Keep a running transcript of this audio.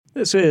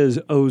This is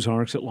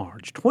Ozarks at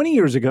Large. 20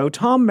 years ago,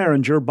 Tom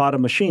Maringer bought a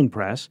machine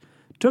press,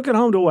 took it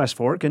home to West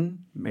Fork,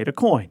 and made a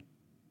coin.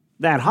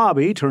 That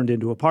hobby turned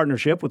into a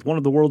partnership with one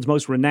of the world's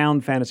most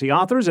renowned fantasy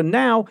authors, and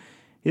now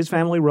his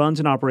family runs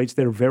and operates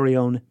their very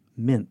own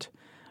mint.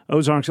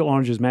 Ozarks at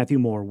Large's Matthew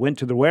Moore went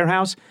to the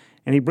warehouse,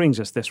 and he brings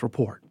us this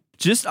report.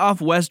 Just off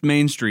West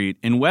Main Street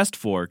in West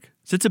Fork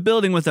sits a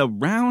building with a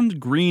round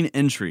green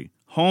entry,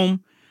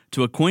 home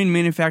to a coin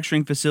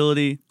manufacturing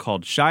facility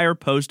called Shire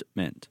Post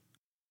Mint.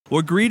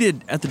 We're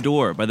greeted at the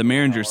door by the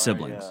Maringer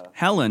siblings.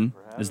 Helen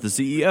is the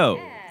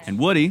CEO, and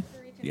Woody,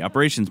 the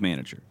operations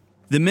manager.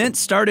 The Mint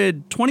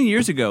started 20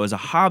 years ago as a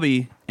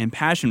hobby and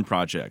passion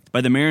project by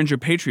the Maringer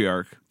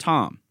patriarch,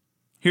 Tom.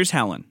 Here's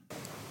Helen.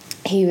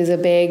 He was a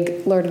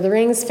big Lord of the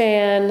Rings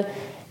fan,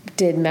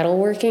 did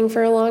metalworking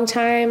for a long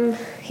time.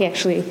 He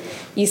actually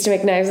used to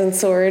make knives and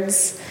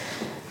swords,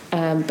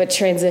 but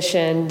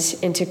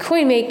transitioned into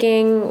coin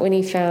making when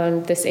he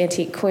found this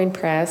antique coin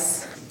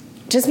press.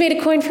 Just made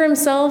a coin for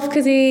himself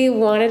because he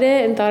wanted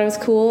it and thought it was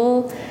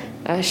cool.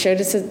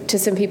 Showed it to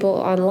some people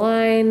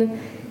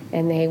online,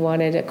 and they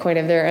wanted a coin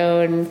of their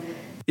own.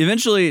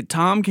 Eventually,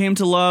 Tom came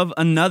to love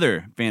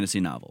another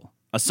fantasy novel,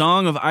 A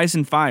Song of Ice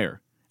and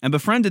Fire, and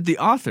befriended the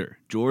author,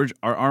 George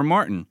R.R.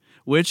 Martin,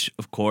 which,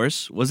 of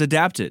course, was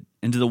adapted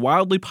into the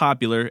wildly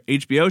popular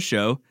HBO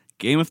show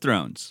Game of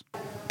Thrones.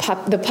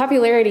 The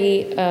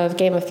popularity of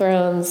Game of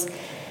Thrones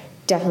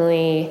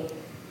definitely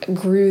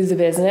grew the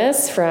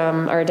business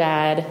from our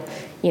dad,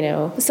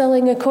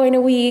 selling a coin a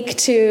week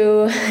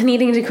to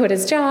needing to quit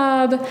his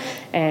job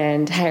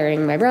and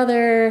hiring my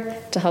brother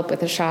to help with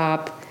the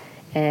shop.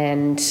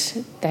 And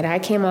then I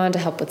came on to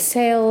help with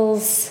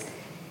sales.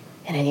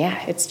 And then,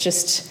 it's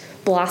just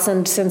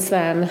blossomed since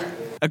then.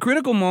 A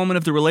critical moment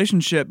of the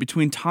relationship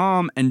between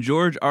Tom and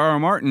George R.R.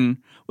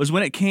 Martin was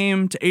when it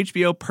came to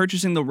HBO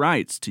purchasing the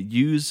rights to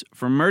use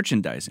for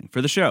merchandising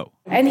for the show.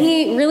 And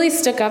he really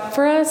stuck up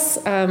for us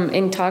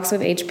in talks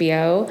with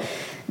HBO.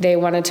 They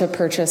wanted to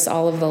purchase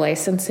all of the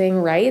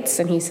licensing rights,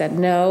 and he said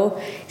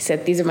no. He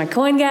said, these are my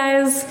coin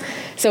guys.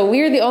 So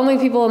we're the only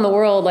people in the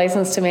world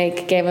licensed to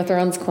make Game of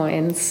Thrones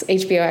coins.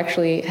 HBO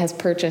actually has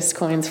purchased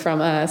coins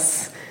from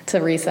us to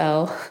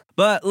resell.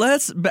 But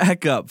let's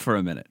back up for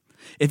a minute.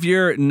 If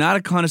you're not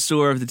a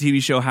connoisseur of the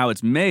TV show How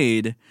It's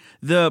Made,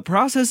 the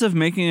process of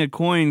making a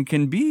coin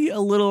can be a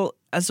little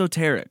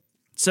esoteric.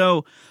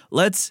 So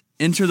let's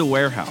enter the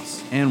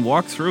warehouse and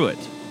walk through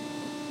it.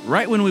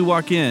 Right when we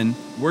walk in,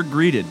 we're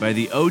greeted by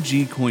the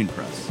OG coin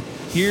press.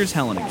 Here's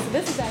Helen again. So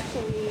this is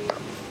actually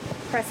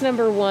press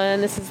number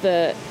 1. This is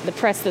the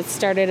press that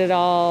started it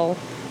all,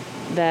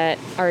 that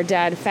our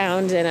dad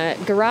found in a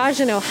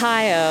garage in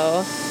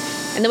Ohio.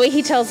 And the way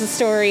he tells the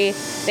story,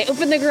 they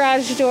opened the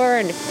garage door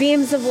and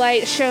beams of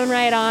light shone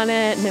right on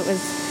it. And it was,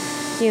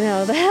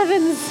 the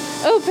heavens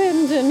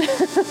opened.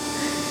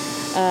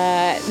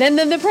 And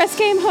then the press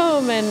came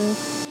home. And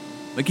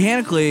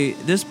mechanically,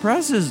 this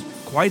press is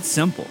quite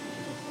simple.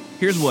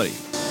 Here's Woody.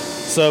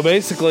 So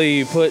basically,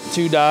 you put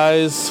 2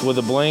 dies with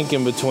a blank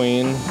in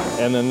between,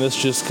 and then this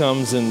just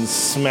comes and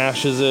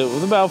smashes it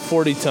with about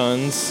 40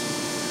 tons,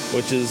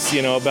 which is,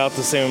 about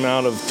the same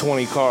amount of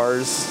 20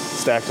 cars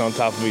stacked on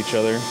top of each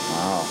other.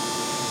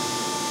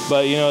 Wow.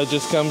 But, it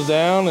just comes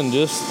down and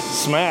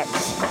just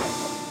smacks.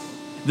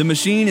 The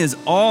machine is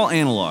all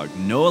analog,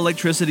 no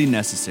electricity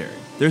necessary.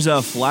 There's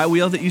a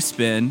flywheel that you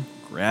spin,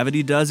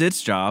 gravity does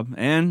its job,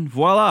 and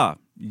voila,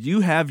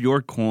 you have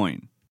your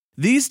coin.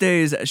 These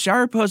days,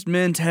 Shire Post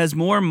Mint has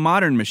more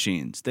modern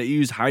machines that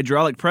use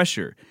hydraulic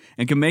pressure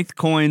and can make the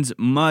coins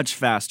much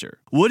faster.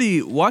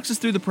 Woody walks us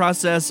through the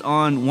process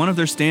on one of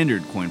their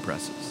standard coin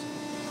presses.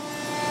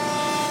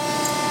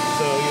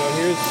 So,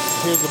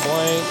 here's the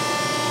blank,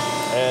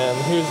 and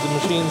here's the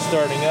machine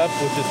starting up,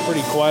 which is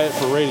pretty quiet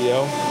for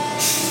radio.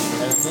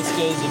 And this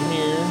goes in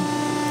here,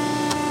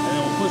 and then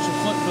we'll push a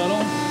foot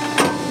pedal,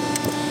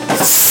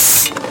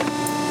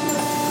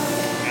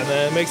 and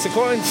then it makes a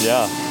coin.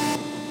 Yeah.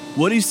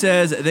 Woody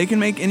says they can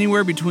make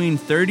anywhere between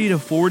 30 to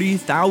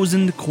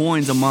 40,000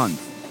 coins a month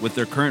with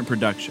their current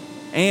production.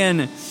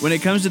 And when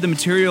it comes to the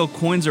material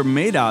coins are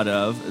made out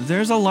of,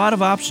 there's a lot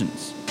of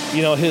options.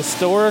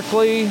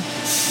 Historically,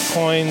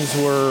 coins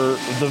were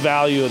the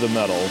value of the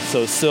metal,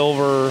 so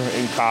silver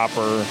and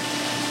copper.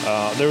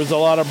 There was a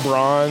lot of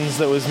bronze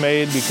that was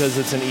made because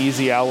it's an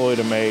easy alloy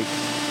to make.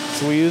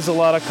 So we use a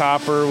lot of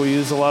copper, we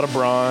use a lot of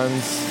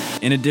bronze.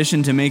 In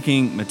addition to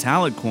making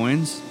metallic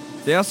coins,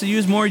 they also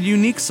use more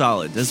unique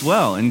solids as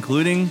well,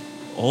 including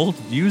old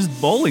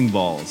used bowling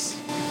balls.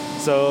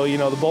 So,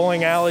 the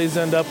bowling alleys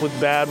end up with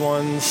bad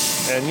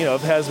ones, and,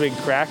 if it has a big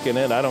crack in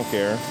it, I don't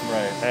care.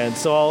 Right. And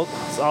so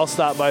I'll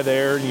stop by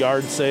there,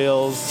 yard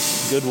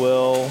sales,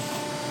 Goodwill.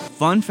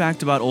 Fun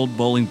fact about old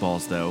bowling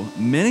balls, though,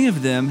 many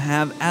of them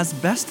have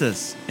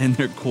asbestos in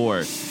their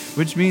core,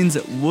 which means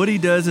that Woody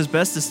does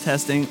asbestos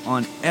testing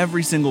on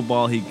every single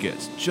ball he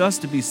gets,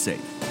 just to be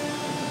safe.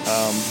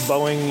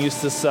 Boeing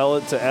used to sell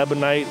it to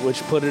Ebonite,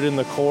 which put it in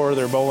the core of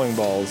their bowling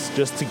balls,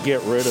 just to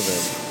get rid of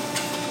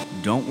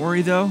it. Don't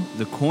worry, though,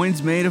 the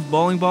coins made of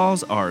bowling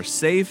balls are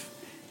safe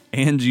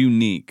and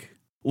unique.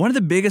 One of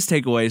the biggest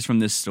takeaways from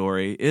this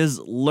story is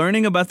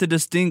learning about the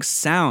distinct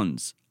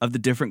sounds of the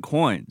different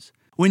coins.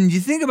 When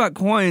you think about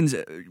coins,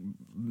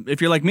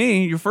 if you're like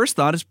me, your first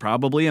thought is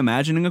probably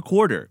imagining a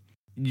quarter.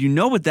 You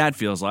know what that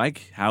feels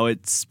like, how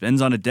it spins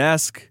on a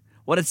desk,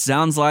 what it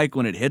sounds like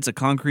when it hits a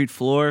concrete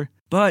floor.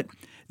 But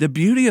the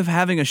beauty of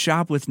having a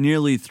shop with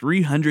nearly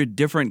 300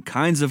 different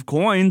kinds of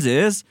coins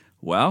is,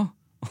 well,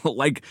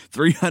 like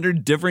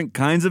 300 different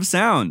kinds of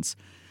sounds.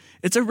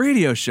 It's a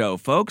radio show,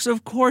 folks.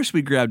 Of course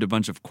we grabbed a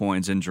bunch of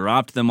coins and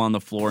dropped them on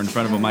the floor in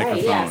front of a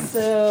microphone. Yeah,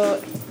 so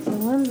the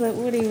ones that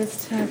Woody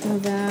was talking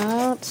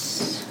about,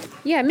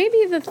 yeah,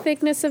 maybe the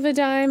thickness of a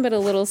dime, but a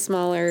little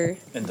smaller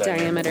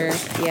diameter.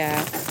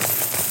 Yeah.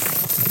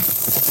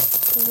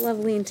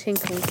 Lovely and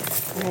tinkling.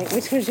 All right,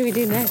 which one should we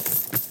do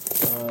next?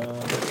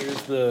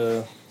 Here's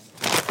the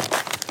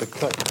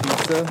cut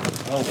pizza.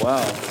 Oh,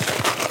 wow.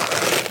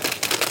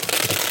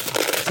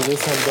 So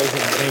this one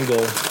doesn't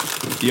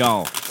jingle.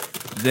 Y'all,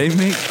 they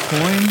make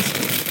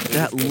coins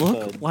that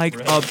look like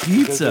a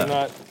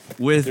pizza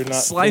with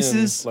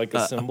slices, like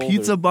a symbol. A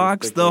pizza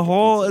box, the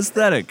whole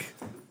aesthetic.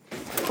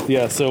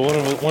 Yeah, so one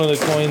of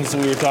the coins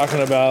we were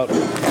talking about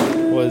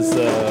was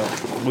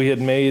we had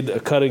made a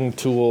cutting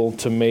tool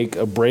to make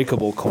a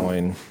breakable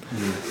coin.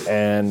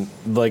 And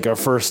like our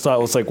first thought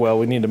was like, well,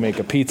 we need to make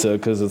a pizza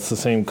because it's the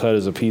same cut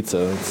as a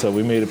pizza. So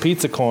we made a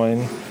pizza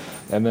coin,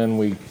 and then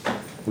we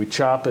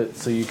chop it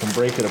so you can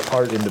break it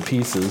apart into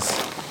pieces.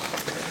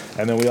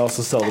 And then we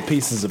also sell the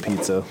pieces of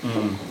pizza.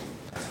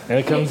 And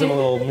it comes in a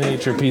little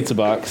miniature pizza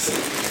box.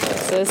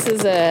 So this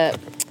is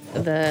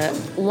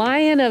the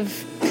Lion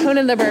of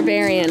Conan the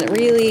Barbarian,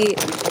 really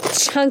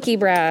chunky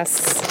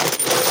brass.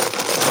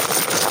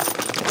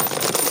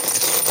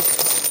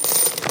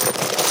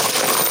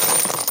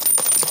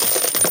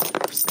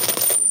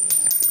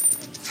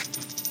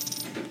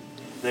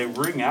 They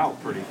ring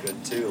out pretty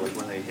good too, like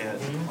when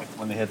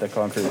they hit the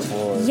concrete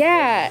floor.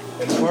 Yeah.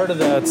 And part of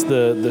that's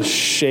the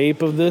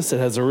shape of this. It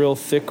has a real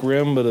thick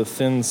rim but a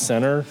thin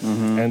center,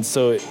 and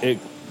so it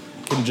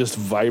can just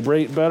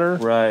vibrate better.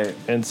 Right.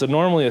 And so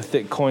normally a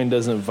thick coin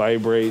doesn't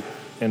vibrate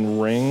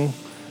and ring,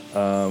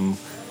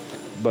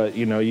 but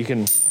you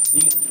can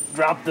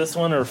drop this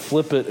one or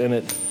flip it, and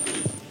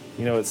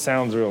it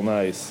sounds real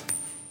nice.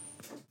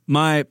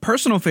 My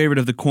personal favorite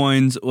of the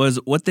coins was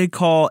what they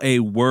call a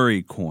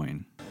worry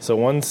coin. So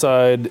one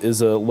side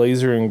is a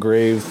laser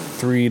engraved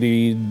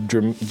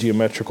 3D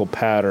geometrical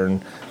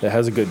pattern that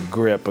has a good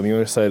grip. On the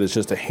other side is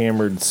just a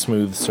hammered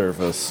smooth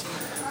surface.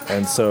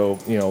 And so,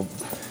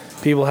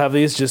 people have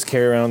these, just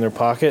carry around in their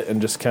pocket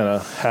and just kind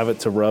of have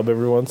it to rub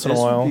every once in a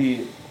while.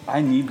 I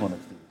need one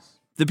of these.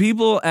 The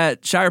people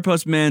at Shire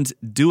Post Mint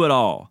do it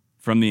all,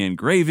 from the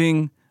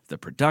engraving, the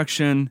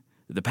production,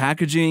 the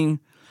packaging.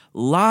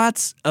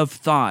 Lots of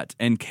thought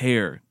and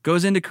care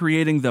goes into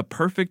creating the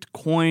perfect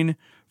coin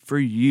for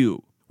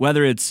you.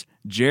 Whether it's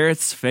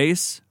Jareth's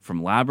face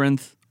from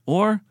Labryinth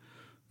or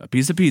a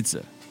piece of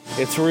pizza.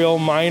 It's real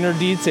minor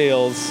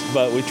details,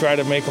 but we try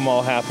to make them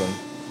all happen.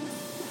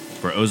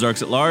 For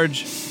Ozarks at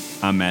Large,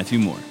 I'm Matthew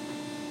Moore.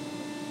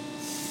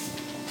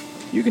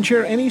 You can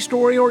share any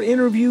story or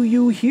interview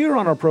you hear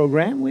on our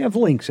program. We have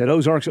links at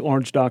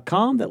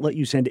ozarksatlarge.com that let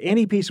you send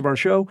any piece of our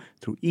show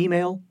through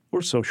email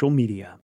or social media.